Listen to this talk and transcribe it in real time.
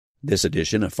This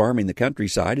edition of Farming the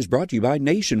Countryside is brought to you by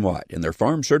Nationwide and their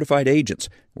farm-certified agents.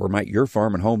 Where might your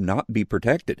farm and home not be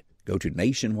protected? Go to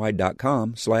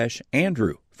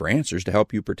nationwide.com/Andrew for answers to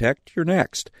help you protect your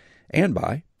next. And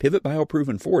by Pivot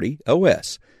Bioproven 40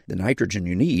 OS, the nitrogen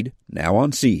you need now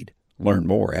on seed. Learn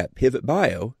more at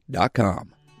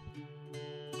pivotbio.com.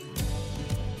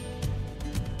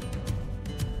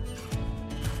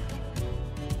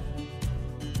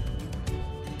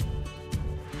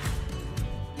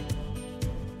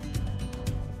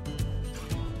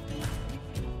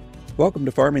 Welcome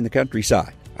to Farming the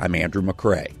Countryside. I'm Andrew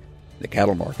McCrae. The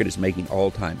cattle market is making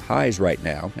all-time highs right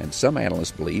now, and some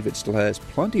analysts believe it still has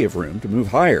plenty of room to move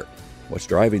higher. What's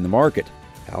driving the market?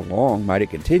 How long might it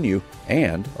continue?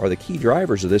 And are the key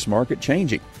drivers of this market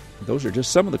changing? Those are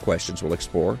just some of the questions we'll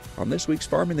explore on this week's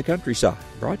Farming the Countryside,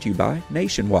 brought to you by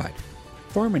Nationwide.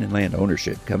 Farming and land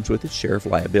ownership comes with its share of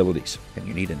liabilities, and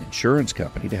you need an insurance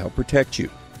company to help protect you.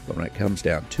 But when it comes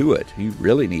down to it, you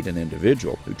really need an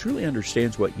individual who truly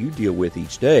understands what you deal with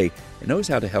each day and knows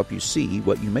how to help you see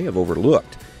what you may have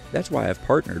overlooked. That's why I've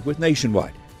partnered with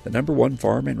Nationwide, the #1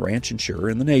 farm and ranch insurer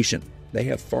in the nation. They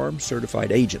have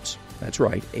farm-certified agents. That's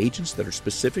right, agents that are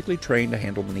specifically trained to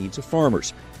handle the needs of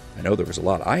farmers. I know there was a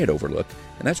lot I had overlooked,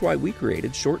 and that's why we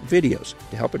created short videos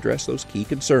to help address those key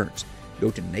concerns. Go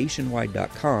to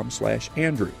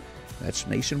nationwide.com/Andrew. That's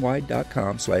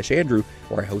nationwide.com/Andrew,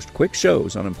 where I host quick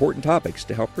shows on important topics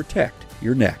to help protect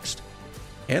your next.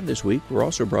 And this week, we're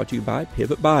also brought to you by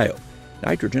Pivot Bio.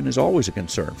 Nitrogen is always a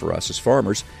concern for us as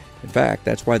farmers. In fact,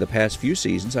 that's why the past few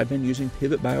seasons I've been using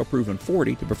Pivot Bioproven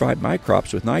 40 to provide my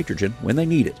crops with nitrogen when they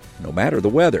need it, no matter the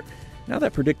weather. Now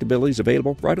that predictability is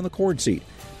available right on the corn seed.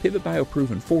 Pivot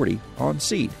Bioproven 40 on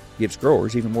seed gives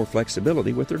growers even more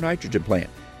flexibility with their nitrogen plan.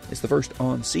 It's the first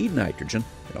on-seed nitrogen,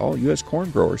 and all U.S.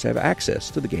 corn growers have access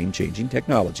to the game-changing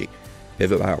technology.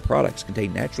 Pivot Bio products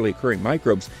contain naturally occurring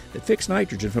microbes that fix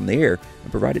nitrogen from the air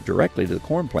and provide it directly to the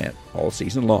corn plant all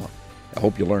season long. I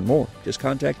hope you'll learn more. Just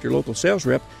contact your local sales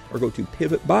rep or go to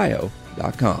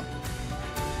pivotbio.com.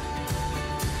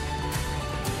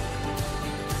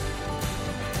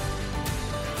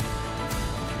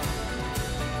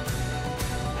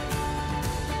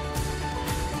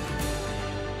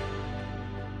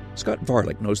 Scott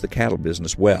Varlick knows the cattle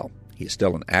business well. He is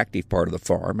still an active part of the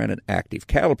farm and an active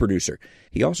cattle producer.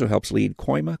 He also helps lead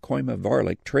Koima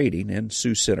Varlick Trading in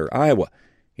Sioux Center, Iowa.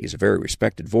 He is a very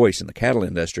respected voice in the cattle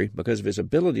industry because of his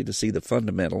ability to see the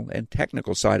fundamental and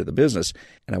technical side of the business,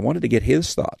 and I wanted to get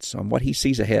his thoughts on what he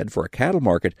sees ahead for a cattle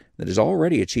market that is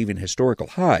already achieving historical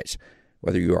highs.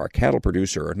 Whether you are a cattle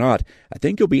producer or not, I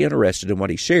think you'll be interested in what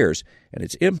he shares and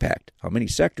its impact on many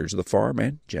sectors of the farm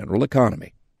and general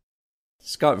economy.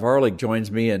 Scott Varlick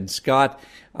joins me, and Scott,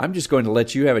 I'm just going to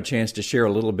let you have a chance to share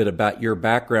a little bit about your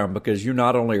background, because you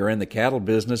not only are in the cattle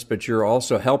business, but you're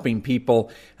also helping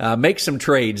people make some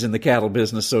trades in the cattle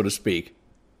business, so to speak.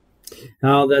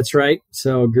 Oh, that's right.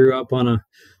 So grew up on a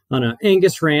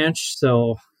Angus ranch,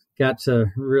 so got to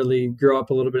really grow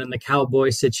up a little bit in the cowboy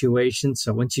situation.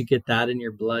 So once you get that in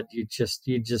your blood, you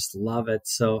just love it.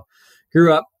 So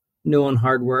grew up knowing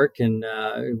hard work and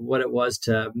what it was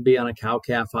to be on a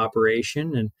cow-calf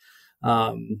operation. And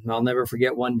I'll never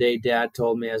forget one day Dad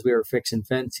told me as we were fixing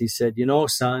fence, he said,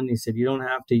 son, he said, you don't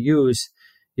have to use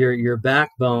your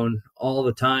backbone all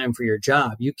the time for your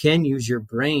job. You can use your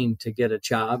brain to get a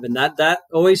job. And that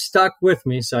always stuck with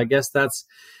me. So I guess that's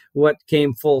what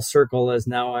came full circle, as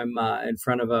now I'm in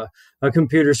front of a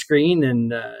computer screen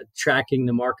and tracking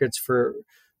the markets for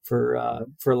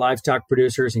livestock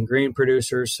producers and grain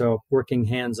producers. So working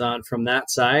hands-on from that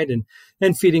side and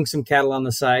feeding some cattle on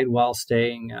the side while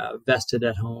staying vested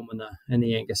at home in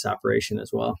the Angus operation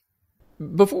as well.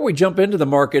 Before we jump into the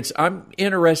markets, I'm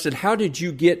interested, how did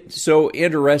you get so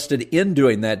interested in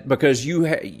doing that? Because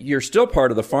you're still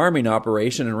part of the farming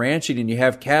operation and ranching, and you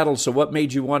have cattle. So what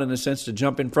made you want, in a sense, to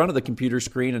jump in front of the computer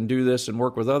screen and do this and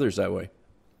work with others that way?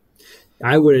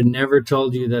 I would have never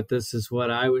told you that this is what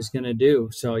I was going to do.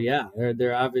 So yeah,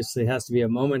 there obviously has to be a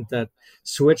moment that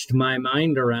switched my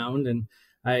mind around. And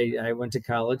I went to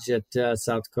college at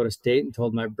South Dakota State and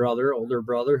told my older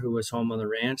brother, who was home on the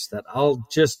ranch, that I'll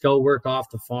just go work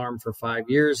off the farm for 5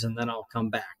 years and then I'll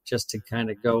come back just to kind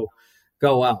of go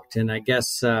out. And I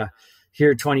guess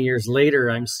here 20 years later,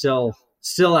 I'm still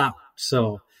out.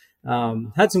 So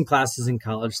had some classes in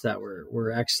college that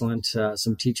were excellent.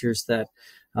 Some teachers that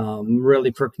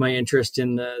really perked my interest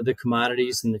in the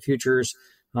commodities and the futures.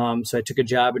 So I took a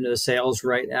job into the sales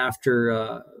right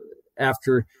after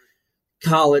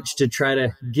college to try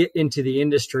to get into the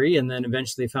industry, and then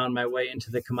eventually found my way into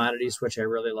the commodities, which I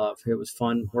really love. It was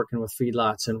fun working with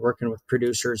feedlots and working with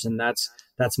producers, and that's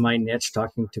that's my niche,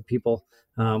 talking to people.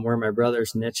 Where my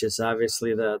brother's niche is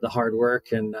obviously the hard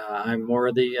work, and I'm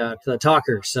more the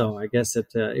talker. So I guess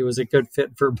it was a good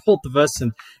fit for both of us,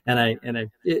 and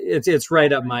it's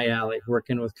right up my alley,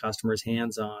 working with customers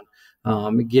hands on,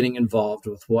 getting involved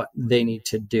with what they need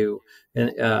to do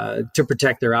to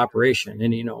protect their operation.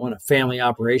 And in a family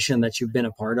operation that you've been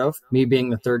a part of, me being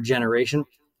the third generation,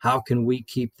 how can we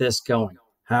keep this going?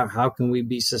 How can we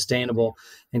be sustainable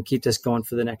and keep this going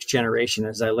for the next generation?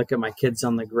 As I look at my kids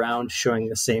on the ground showing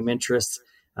the same interests,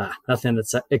 nothing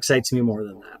that excites me more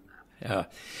than that. Yeah.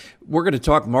 We're going to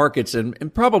talk markets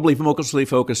and probably mostly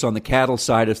focus on the cattle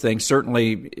side of things.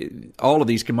 Certainly, all of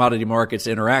these commodity markets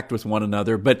interact with one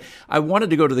another. But I wanted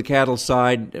to go to the cattle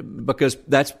side because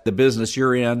that's the business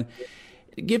you're in.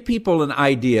 Give people an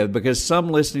idea, because some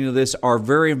listening to this are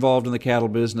very involved in the cattle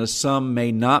business. Some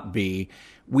may not be.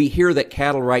 We hear that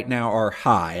cattle right now are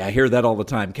high. I hear that all the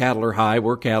time. Cattle are high.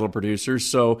 We're cattle producers.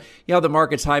 So, the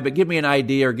market's high, but give me an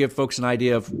idea, or give folks an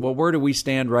idea of, where do we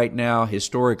stand right now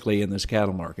historically in this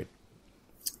cattle market?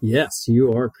 Yes,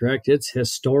 you are correct. It's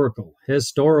historical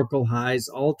highs,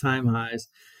 all-time highs,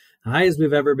 high as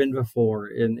we've ever been before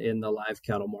in the live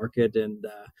cattle market.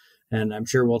 And I'm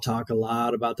sure we'll talk a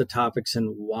lot about the topics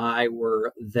and why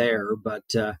we're there.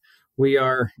 But we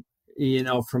are,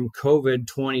 from COVID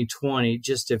 2020,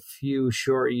 just a few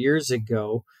short years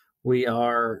ago, we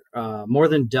are more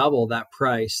than double that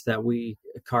price that we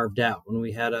carved out when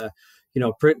we had a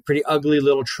pretty ugly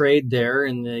little trade there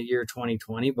in the year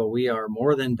 2020, but we are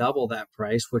more than double that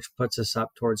price, which puts us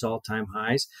up towards all-time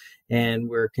highs. And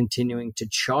we're continuing to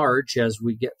charge as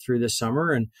we get through the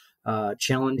summer and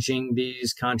challenging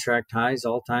these contract highs,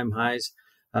 all-time highs.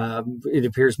 It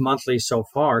appears monthly so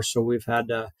far. So we've had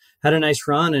a nice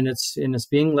run, and it's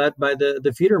being led by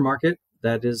the feeder market.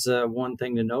 That is one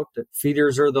thing to note, that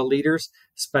feeders are the leaders,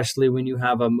 especially when you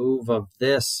have a move of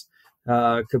this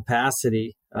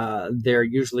capacity. They're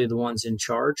usually the ones in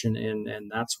charge,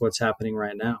 and that's what's happening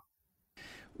right now.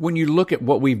 When you look at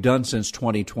what we've done since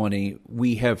 2020,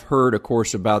 we have heard, of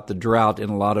course, about the drought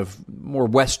in a lot of more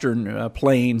western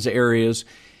plains areas,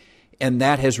 and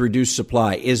that has reduced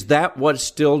supply. Is that what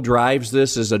still drives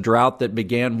this, is a drought that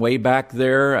began way back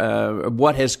there?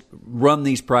 What has run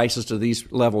these prices to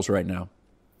these levels right now?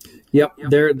 Yep.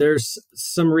 There's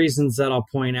some reasons that I'll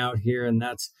point out here, and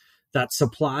that's that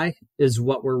supply is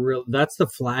what that's the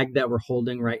flag that we're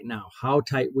holding right now, how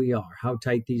tight we are, how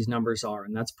tight these numbers are.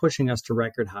 And that's pushing us to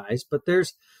record highs. But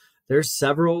there's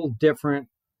several different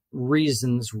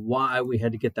reasons why we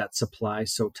had to get that supply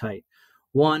so tight.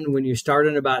 One, when you start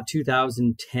in about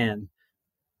 2010,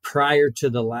 prior to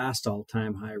the last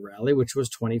all-time high rally, which was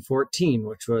 2014,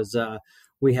 which was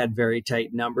we had very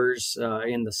tight numbers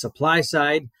in the supply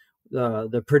side.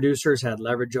 The producers had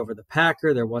leverage over the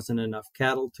packer. There wasn't enough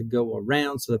cattle to go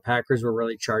around, so the packers were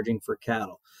really charging for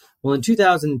cattle. Well, in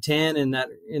 2010,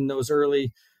 in those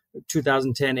early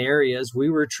 2010 areas, we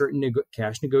were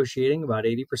cash negotiating about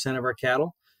 80% of our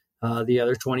cattle. The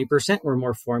other 20% were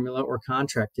more formula or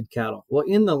contracted cattle. Well,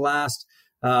 in the last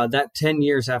that 10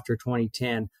 years after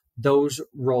 2010, those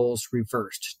roles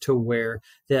reversed to where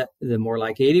the more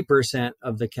like 80%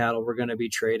 of the cattle were going to be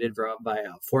traded by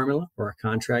a formula or a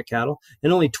contract cattle,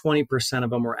 and only 20% of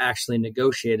them were actually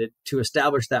negotiated to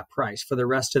establish that price for the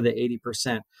rest of the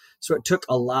 80%. So it took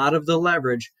a lot of the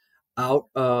leverage out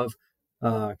of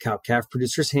cow-calf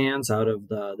producers' hands, out of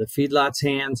the feedlots'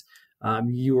 hands.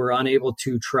 You were unable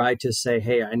to try to say,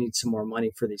 hey, I need some more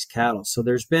money for these cattle. So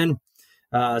there's been,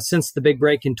 since the big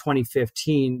break in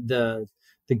 2015,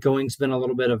 the going's been a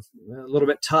little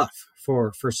bit tough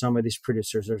for some of these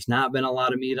producers. There's not been a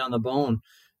lot of meat on the bone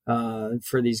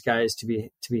for these guys to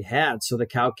be had. So the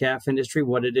cow-calf industry,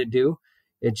 what did it do?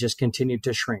 It just continued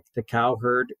to shrink. The cow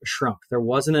herd shrunk. There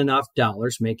wasn't enough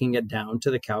dollars making it down to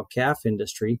the cow-calf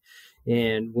industry.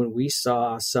 And when we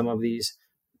saw some of these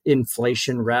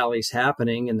inflation rallies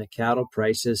happening and the cattle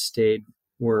prices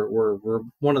were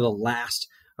one of the last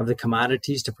of the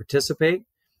commodities to participate,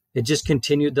 it just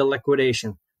continued the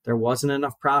liquidation. There wasn't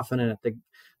enough profit in it.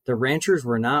 The ranchers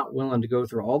were not willing to go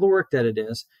through all the work that it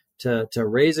is to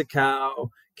raise a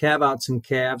cow, calve out some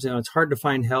calves. It's hard to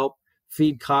find help.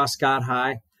 Feed costs got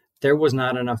high. There was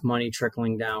not enough money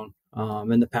trickling down.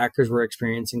 And the packers were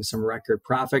experiencing some record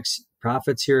profits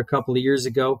here a couple of years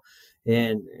ago.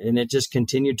 And it just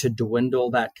continued to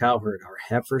dwindle that cow herd. Our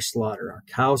heifer slaughter, our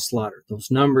cow slaughter, those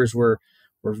numbers were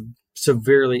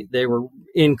severely, they were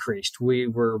increased. We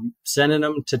were sending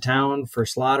them to town for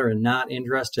slaughter and not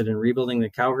interested in rebuilding the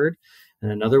cow herd.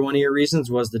 And another one of your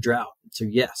reasons was the drought. So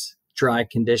yes, dry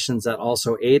conditions that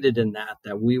also aided in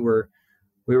that we were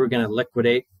going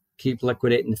to keep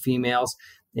liquidating the females.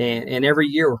 And every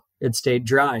year it stayed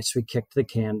dry. So we kicked the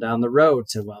can down the road,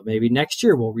 said, well, maybe next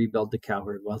year we'll rebuild the cow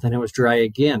herd. Well, then it was dry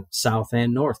again, south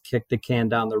and north, kicked the can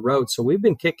down the road. So we've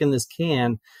been kicking this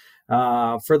can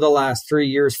for the last 3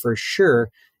 years for sure.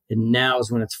 And now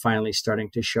is when it's finally starting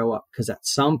to show up, because at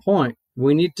some point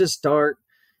we need to start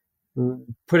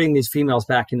putting these females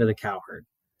back into the cow herd.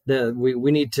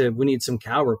 We need some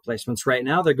cow replacements. Right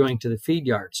now they're going to the feed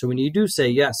yard. So when you do say,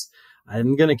 yes,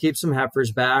 I'm going to keep some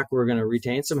heifers back, we're going to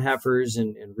retain some heifers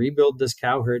and rebuild this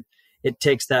cow herd, it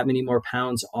takes that many more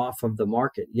pounds off of the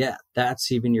market. Yeah,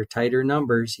 that's even your tighter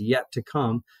numbers yet to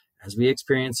come. As we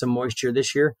experience some moisture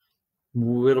this year,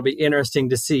 it'll be interesting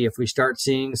to see if we start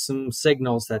seeing some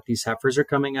signals that these heifers are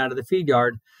coming out of the feed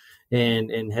yard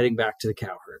and heading back to the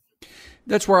cow herd.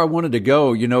 That's where I wanted to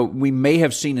go. We may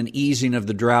have seen an easing of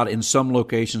the drought in some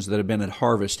locations that have been at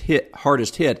hardest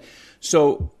hit.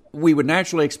 So we would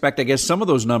naturally expect, I guess, some of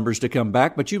those numbers to come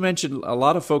back. But you mentioned a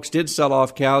lot of folks did sell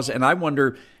off cows, and I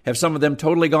wonder, have some of them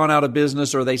totally gone out of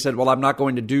business, or they said, well, I'm not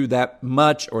going to do that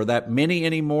much or that many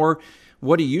anymore?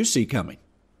 What do you see coming?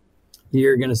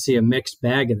 You're going to see a mixed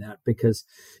bag of that, because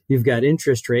you've got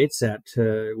interest rates at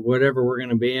whatever we're going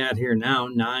to be at here now,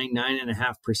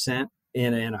 9.5%.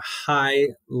 In a high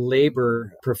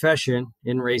labor profession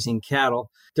in raising cattle,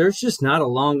 there's just not a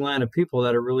long line of people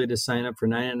that are really to sign up for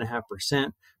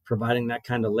 9.5%, providing that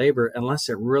kind of labor, unless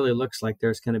it really looks like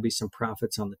there's going to be some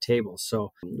profits on the table.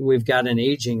 So we've got an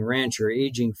aging rancher,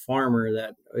 aging farmer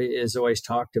that is always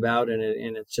talked about, and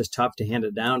it's just tough to hand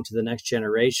it down to the next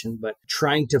generation. But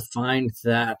trying to find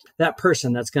that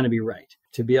person that's going to be right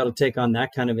to be able to take on that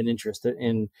kind of an interest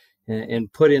and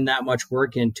put in that much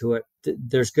work into it,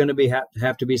 there's going to be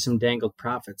have to be some dangled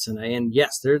profits. And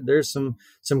yes, there's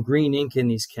some green ink in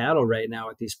these cattle right now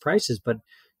at these prices. But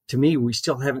to me, we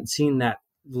still haven't seen that.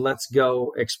 Let's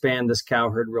go expand this cow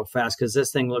herd real fast, because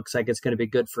this thing looks like it's going to be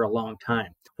good for a long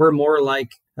time. We're more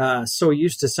like so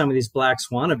used to some of these black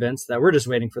swan events that we're just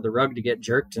waiting for the rug to get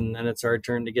jerked, and then it's our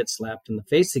turn to get slapped in the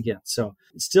face again. So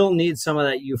still need some of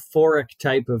that euphoric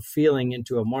type of feeling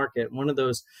into a market. One of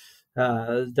those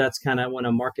that's kind of when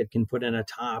a market can put in a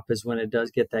top, is when it does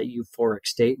get that euphoric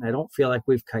state. And I don't feel like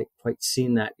we've quite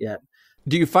seen that yet.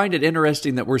 Do you find it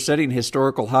interesting that we're setting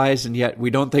historical highs and yet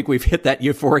we don't think we've hit that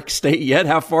euphoric state yet?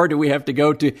 How far do we have to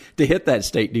go to hit that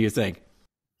state, do you think?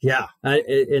 Yeah,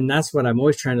 and that's what I'm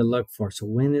always trying to look for. So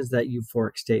when is that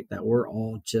euphoric state that we're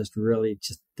all just really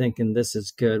just thinking this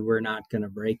is good, we're not going to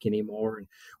break anymore, and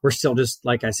we're still just,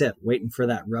 like I said, waiting for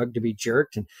that rug to be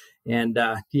jerked, and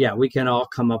yeah, we can all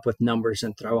come up with numbers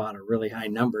and throw out a really high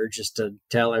number just to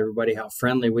tell everybody how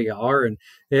friendly we are, and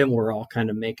we're all kind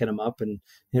of making them up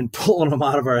and pulling them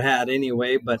out of our hat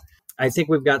anyway. But I think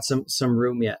we've got some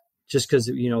room yet. Just because,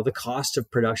 the cost of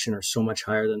production are so much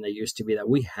higher than they used to be, that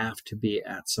we have to be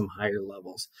at some higher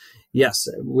levels. Yes,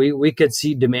 we could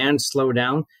see demand slow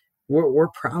down. We're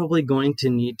probably going to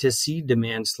need to see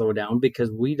demand slow down,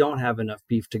 because we don't have enough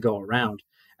beef to go around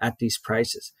at these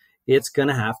prices. It's going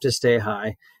to have to stay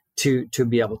high to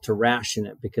be able to ration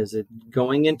it, because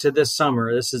going into this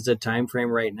summer, this is the time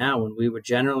frame right now when we would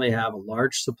generally have a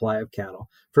large supply of cattle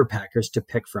for packers to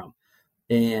pick from.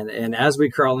 And as we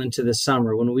crawl into the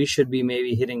summer, when we should be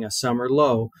maybe hitting a summer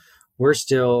low, we're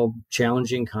still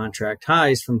challenging contract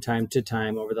highs from time to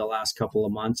time over the last couple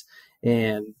of months.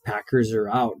 And packers are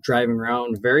out driving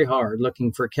around very hard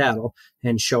looking for cattle,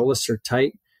 and show lists are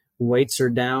tight, weights are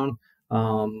down.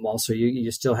 Also,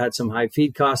 you still had some high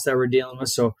feed costs that we're dealing with.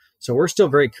 So we're still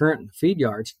very current in the feed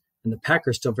yards, and the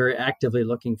packers still very actively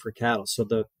looking for cattle. So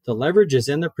the leverage is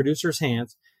in the producer's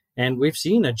hands. And we've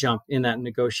seen a jump in that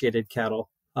negotiated cattle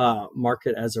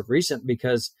market as of recent,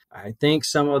 because I think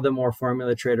some of the more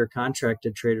formula trader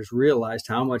contracted traders realized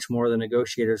how much more the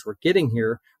negotiators were getting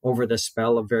here over the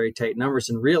spell of very tight numbers,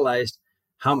 and realized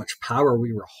how much power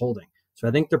we were holding. So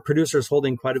I think the producer's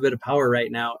holding quite a bit of power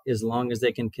right now. As long as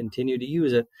they can continue to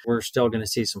use it, we're still going to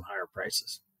see some higher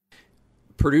prices.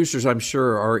 Producers, I'm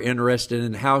sure, are interested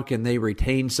in how can they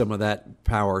retain some of that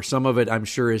power. Some of it, I'm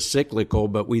sure, is cyclical,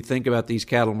 but we think about these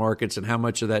cattle markets and how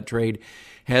much of that trade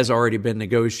has already been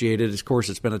negotiated. Of course,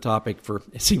 it's been a topic for,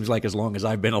 it seems like, as long as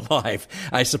I've been alive,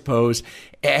 I suppose.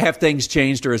 Have things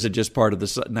changed, or is it just part of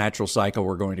the natural cycle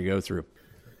we're going to go through?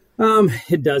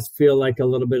 It does feel like a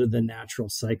little bit of the natural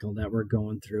cycle that we're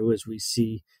going through as we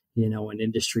see, an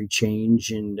industry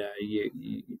change, and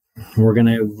we're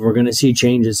gonna see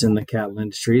changes in the cattle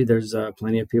industry. There's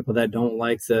plenty of people that don't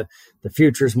like the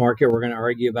futures market. We're going to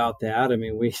argue about that. I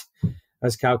mean,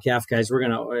 us cow-calf guys, we're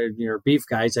going to, beef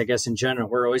guys, I guess in general,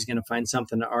 we're always going to find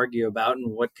something to argue about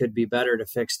and what could be better to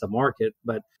fix the market.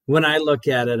 But when I look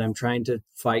at it, I'm trying to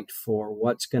fight for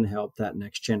what's going to help that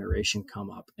next generation come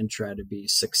up and try to be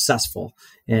successful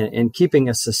and keeping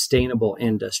a sustainable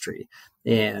industry.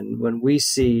 And when we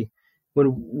see,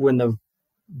 when the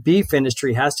beef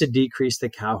industry has to decrease the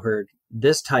cow herd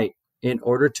this tight in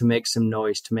order to make some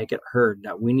noise, to make it heard,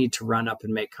 that we need to run up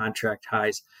and make contract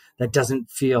highs, that doesn't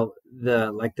feel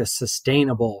like the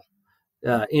sustainable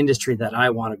industry that I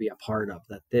want to be a part of.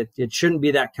 That it shouldn't be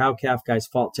that cow-calf guy's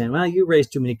fault saying, well, you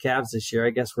raised too many calves this year,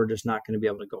 I guess we're just not going to be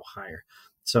able to go higher.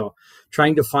 So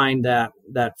trying to find that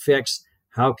fix,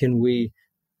 how can we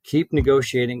keep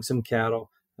negotiating some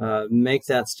cattle, make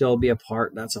that still be a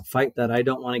part. That's a fight that I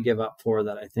don't want to give up for,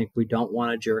 that I think we don't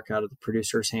want to jerk out of the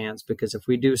producer's hands, because if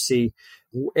we do see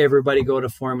everybody go to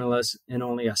formulas and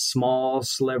only a small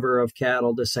sliver of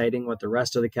cattle deciding what the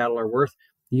rest of the cattle are worth,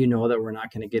 you know that we're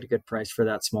not going to get a good price for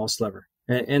that small sliver.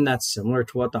 And that's similar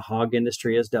to what the hog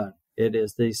industry has done. It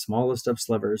is the smallest of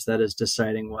slivers that is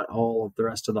deciding what all of the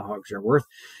rest of the hogs are worth.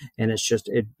 And it's just,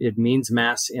 it means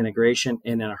mass integration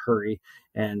and in a hurry.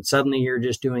 And suddenly you're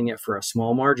just doing it for a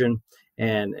small margin.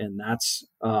 And that's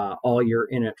all you're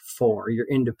in it for. Your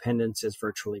independence is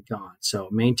virtually gone. So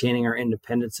maintaining our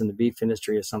independence in the beef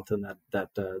industry is something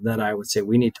that I would say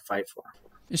we need to fight for.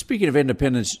 Speaking of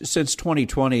independence, since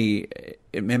 2020,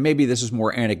 and maybe this is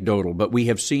more anecdotal, but we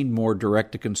have seen more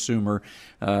direct-to-consumer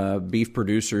beef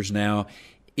producers now.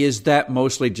 Is that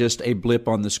mostly just a blip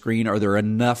on the screen? Are there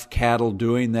enough cattle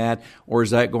doing that? Or is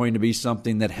that going to be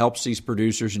something that helps these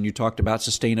producers? And you talked about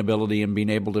sustainability and being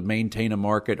able to maintain a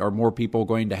market. Are more people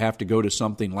going to have to go to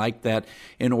something like that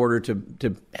in order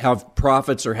to have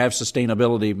profits or have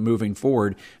sustainability moving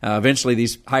forward? Eventually,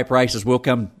 these high prices will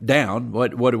come down.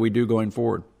 What do we do going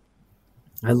forward?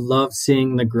 I love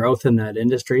seeing the growth in that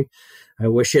industry. I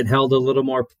wish it held a little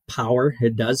more power.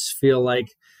 It does feel like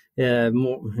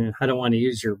more, I don't want to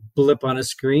use your blip on a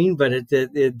screen, but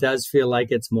it does feel like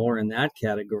it's more in that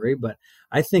category. But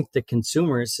I think the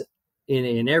consumers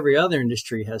in every other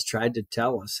industry has tried to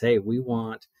tell us, hey, we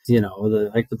want,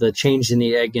 the change in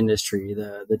the egg industry,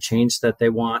 the change that they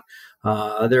want,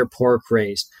 their pork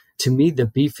raised. To me, the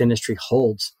beef industry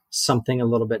holds something a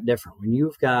little bit different. When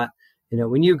you've got,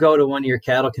 when you go to one of your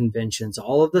cattle conventions,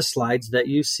 all of the slides that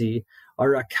you see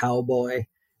are a cowboy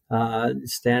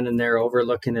standing there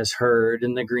overlooking his herd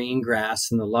in the green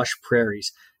grass and the lush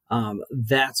prairies.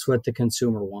 That's what the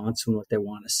consumer wants and what they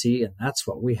want to see, and that's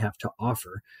what we have to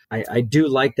offer. I do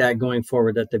like that going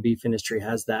forward, that the beef industry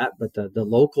has that, but the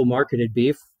local marketed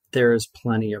beef, there is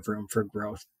plenty of room for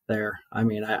growth there. I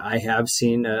mean, I have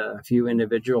seen a few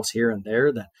individuals here and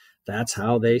there that's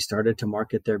how they started to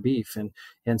market their beef.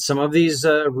 And some of these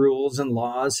rules and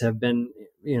laws have been,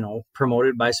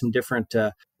 promoted by some different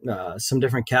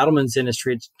cattlemen's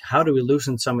industry. How do we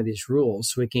loosen some of these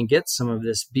rules so we can get some of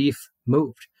this beef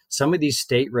moved? Some of these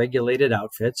state regulated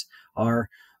outfits are,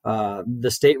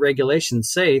 the state regulations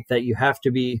say that you have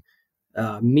to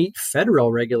meet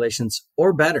federal regulations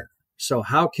or better. So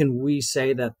how can we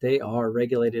say that they are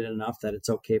regulated enough that it's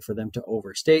okay for them to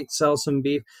overstate sell some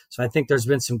beef? So I think there's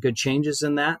been some good changes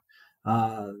in that.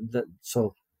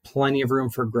 So plenty of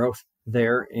room for growth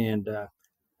there. And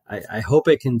I hope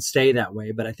it can stay that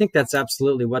way. But I think that's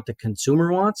absolutely what the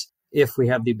consumer wants, if we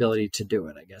have the ability to do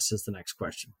it, I guess, is the next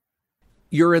question.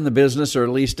 You're in the business, or at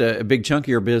least a big chunk of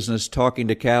your business, talking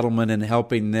to cattlemen and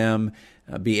helping them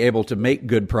be able to make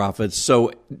good profits.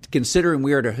 So considering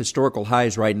we are at historical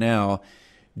highs right now,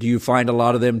 do you find a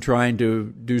lot of them trying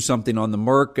to do something on the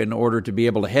Merc in order to be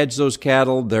able to hedge those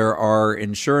cattle? There are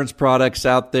insurance products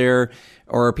out there.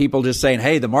 Or are people just saying,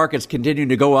 hey, the market's continuing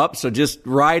to go up, so just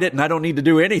ride it and I don't need to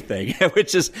do anything,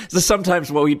 which is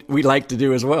sometimes what we like to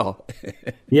do as well.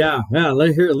 Yeah.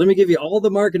 Let me give you all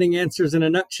the marketing answers in a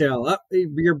nutshell.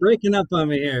 You're breaking up on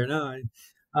me here.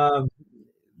 No,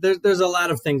 there's a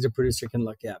lot of things a producer can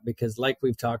look at, because like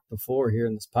we've talked before here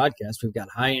in this podcast, we've got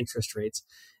high interest rates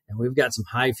and we've got some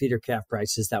high feeder calf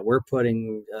prices that we're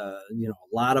putting a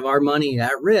lot of our money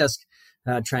at risk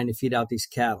trying to feed out these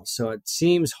cattle. So it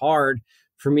seems hard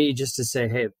for me just to say,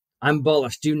 hey, I'm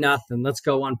bullish, do nothing, let's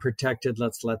go unprotected,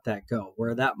 let's let that go.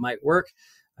 Where that might work,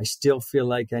 I still feel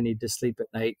like I need to sleep at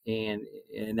night. And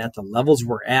at the levels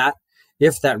we're at,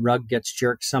 if that rug gets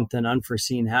jerked, something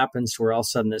unforeseen happens where all of a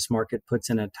sudden this market puts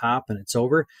in a top and it's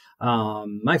over,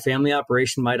 my family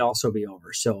operation might also be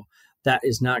over. So that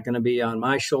is not going to be on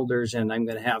my shoulders, and I'm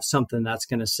going to have something that's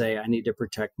going to say I need to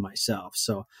protect myself.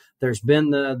 So there's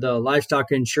been the livestock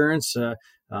insurance.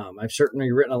 I've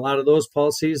certainly written a lot of those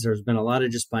policies. There's been a lot of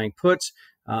just buying puts.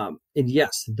 And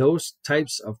yes, those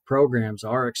types of programs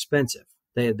are expensive.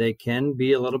 They can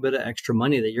be a little bit of extra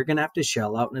money that you're going to have to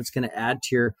shell out, and it's going to add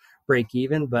to your break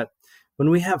even. But when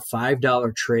we have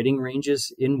 $5 trading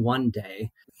ranges in one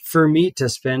day, for me to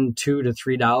spend $2 to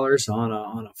 $3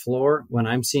 on a floor when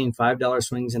I'm seeing $5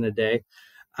 swings in a day,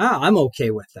 I'm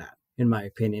okay with that, in my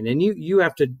opinion. And you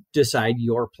have to decide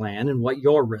your plan and what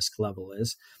your risk level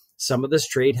is. Some of the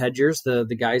straight hedgers, the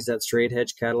guys that straight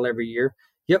hedge cattle every year,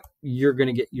 yep, you're going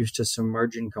to get used to some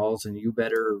margin calls, and you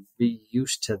better be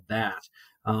used to that.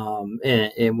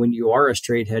 And when you are a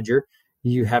straight hedger,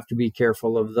 you have to be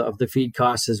careful of the feed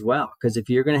costs as well. Because if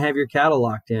you're going to have your cattle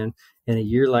locked in a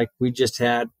year like we just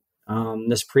had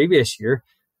this previous year,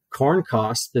 corn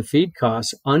costs, the feed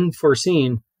costs,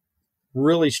 unforeseen,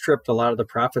 really stripped a lot of the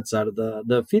profits out of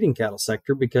the feeding cattle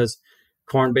sector because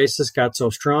corn basis got so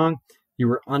strong. You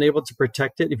were unable to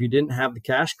protect it. If you didn't have the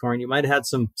cash corn, you might have had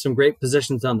some great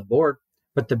positions on the board,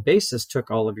 but the basis took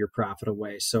all of your profit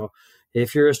away. So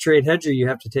if you're a straight hedger, you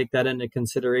have to take that into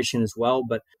consideration as well.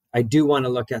 But I do want to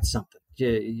look at something,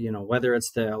 whether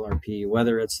it's the LRP,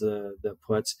 whether it's the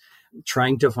puts,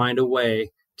 trying to find a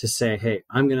way to say, hey,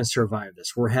 I'm going to survive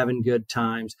this. We're having good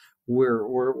times.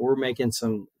 We're making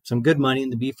some good money in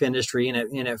the beef industry, and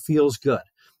it feels good.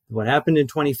 What happened in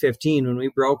 2015 when we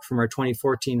broke from our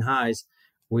 2014 highs,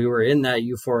 we were in that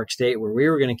euphoric state where we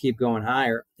were going to keep going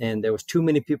higher, and there was too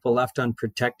many people left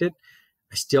unprotected.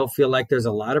 I still feel like there's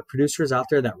a lot of producers out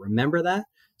there that remember that.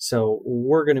 So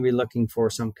we're going to be looking for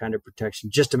some kind of protection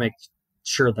just to make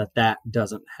sure that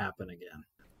doesn't happen again.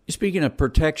 Speaking of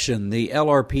protection, the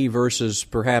LRP versus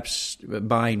perhaps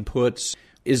buying puts,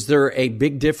 is there a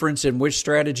big difference in which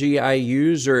strategy I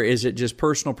use, or is it just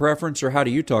personal preference, or how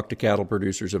do you talk to cattle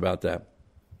producers about that?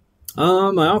 I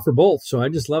offer both, so I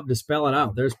just love to spell it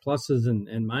out. There's pluses and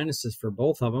minuses for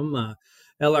both of them.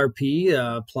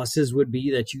 LRP pluses would be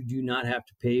that you do not have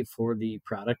to pay for the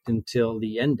product until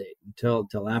the end date,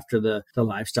 until after the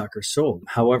livestock are sold.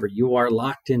 However, you are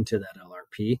locked into that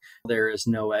LRP. There is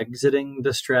no exiting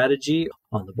the strategy.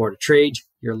 On the Board of Trade,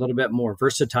 you're a little bit more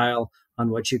versatile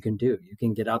on what you can do. You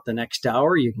can get out the next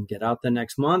hour, you can get out the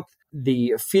next month.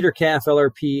 The feeder calf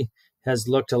LRP has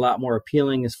looked a lot more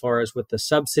appealing as far as with the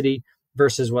subsidy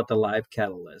versus what the live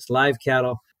cattle is. Live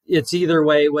cattle, it's either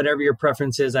way, whatever your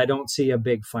preference is. I don't see a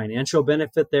big financial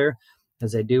benefit there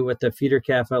as I do with the feeder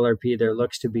calf LRP. There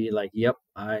looks to be like, yep,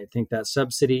 I think that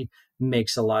subsidy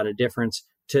makes a lot of difference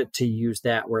to use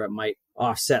that where it might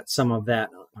offset some of that.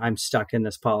 I'm stuck in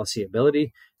this policy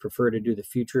ability, prefer to do the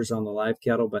futures on the live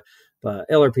cattle, but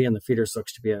LRP and the feeders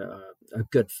looks to be a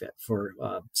good fit for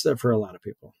a lot of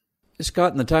people.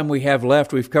 Scott, in the time we have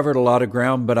left, we've covered a lot of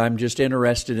ground, but I'm just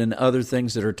interested in other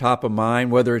things that are top of mind,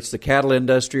 whether it's the cattle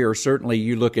industry or certainly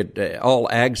you look at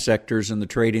all ag sectors and the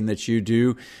trading that you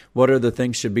do. What are the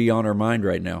things should be on our mind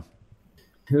right now?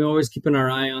 We're always keeping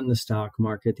our eye on the stock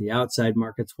market, the outside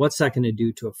markets. What's that going to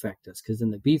do to affect us? Because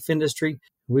in the beef industry,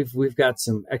 we've got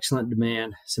some excellent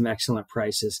demand, some excellent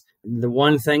prices. The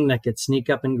one thing that could sneak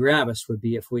up and grab us would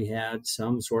be if we had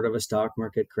some sort of a stock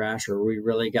market crash or we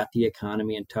really got the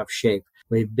economy in tough shape.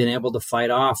 We've been able to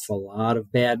fight off a lot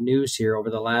of bad news here over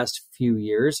the last few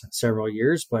years, several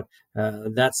years, but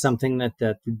that's something that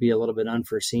would be a little bit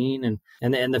unforeseen.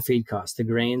 And the feed costs, the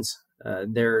grains,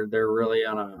 they're really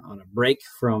on a break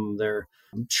from their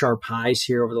sharp highs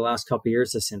here over the last couple of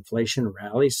years, this inflation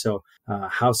rally. So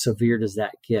how severe does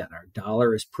that get? Our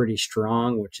dollar is pretty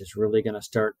strong, which is really going to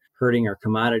start hurting our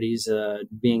commodities,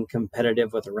 being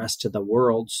competitive with the rest of the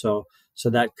world. So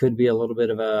that could be a little bit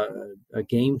of a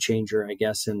game changer, I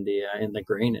guess, in the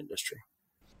grain industry.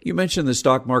 You mentioned the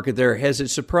stock market there. Has it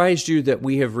surprised you that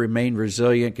we have remained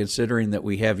resilient, considering that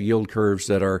we have yield curves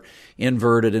that are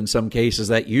inverted in some cases?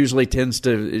 That usually tends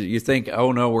to, you think,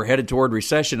 oh no, we're headed toward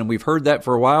recession, and we've heard that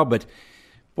for a while, but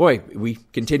boy, we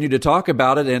continue to talk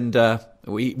about it, and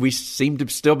we seem to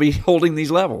still be holding these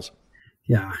levels.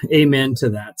 Yeah, amen to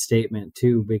that statement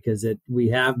too, because we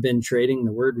have been trading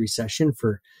the word recession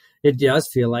for, it does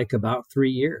feel like about 3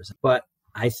 years, but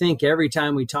I think every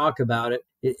time we talk about it,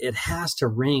 it has to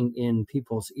ring in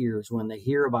people's ears when they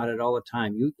hear about it all the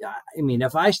time.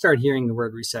 If I start hearing the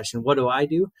word recession, what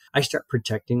do? I start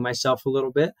protecting myself a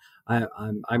little bit.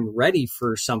 I'm ready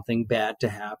for something bad to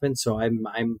happen, so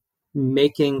I'm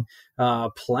making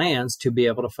plans to be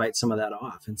able to fight some of that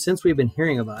off. And since we've been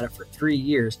hearing about it for 3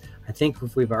 years, I think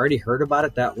if we've already heard about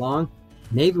it that long,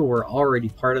 maybe we're already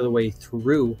part of the way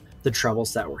through the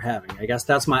troubles that we're having. I guess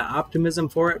that's my optimism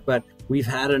for it, but we've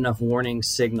had enough warning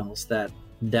signals that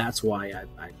that's why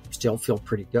I still feel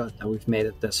pretty good that we've made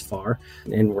it this far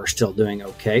and we're still doing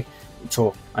okay.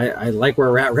 So I like where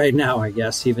we're at right now, I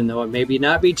guess, even though it maybe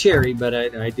not be cherry, but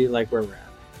I do like where we're at.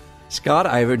 Scott,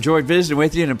 I've enjoyed visiting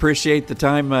with you and appreciate the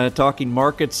time talking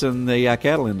markets and the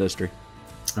cattle industry.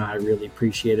 I really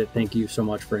appreciate it. Thank you so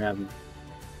much for having me.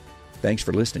 Thanks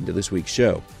for listening to this week's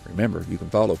show. Remember, you can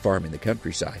follow Farming the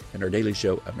Countryside and our daily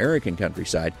show, American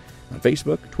Countryside, on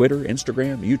Facebook, Twitter,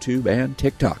 Instagram, YouTube, and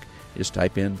TikTok. Just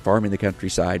type in Farming the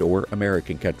Countryside or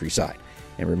American Countryside.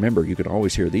 And remember, you can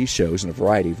always hear these shows in a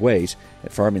variety of ways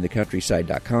at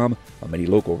farmingthecountryside.com, on many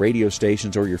local radio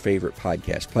stations, or your favorite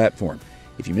podcast platform.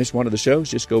 If you missed one of the shows,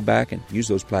 just go back and use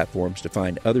those platforms to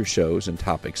find other shows and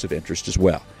topics of interest as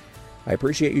well. I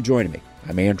appreciate you joining me.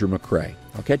 I'm Andrew McCrae.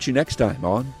 I'll catch you next time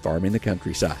on Farming the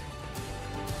Countryside.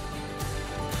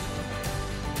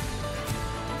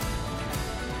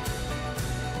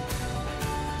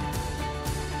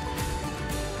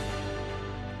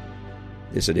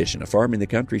 This edition of Farming the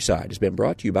Countryside has been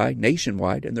brought to you by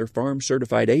Nationwide and their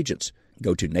farm-certified agents.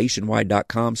 Go to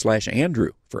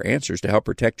nationwide.com/Andrew for answers to help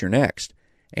protect your next.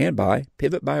 And by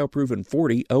Pivot Bioproven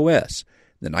 40 OS,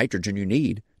 the nitrogen you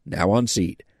need, now on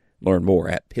seed. Learn more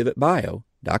at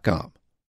pivotbio.com.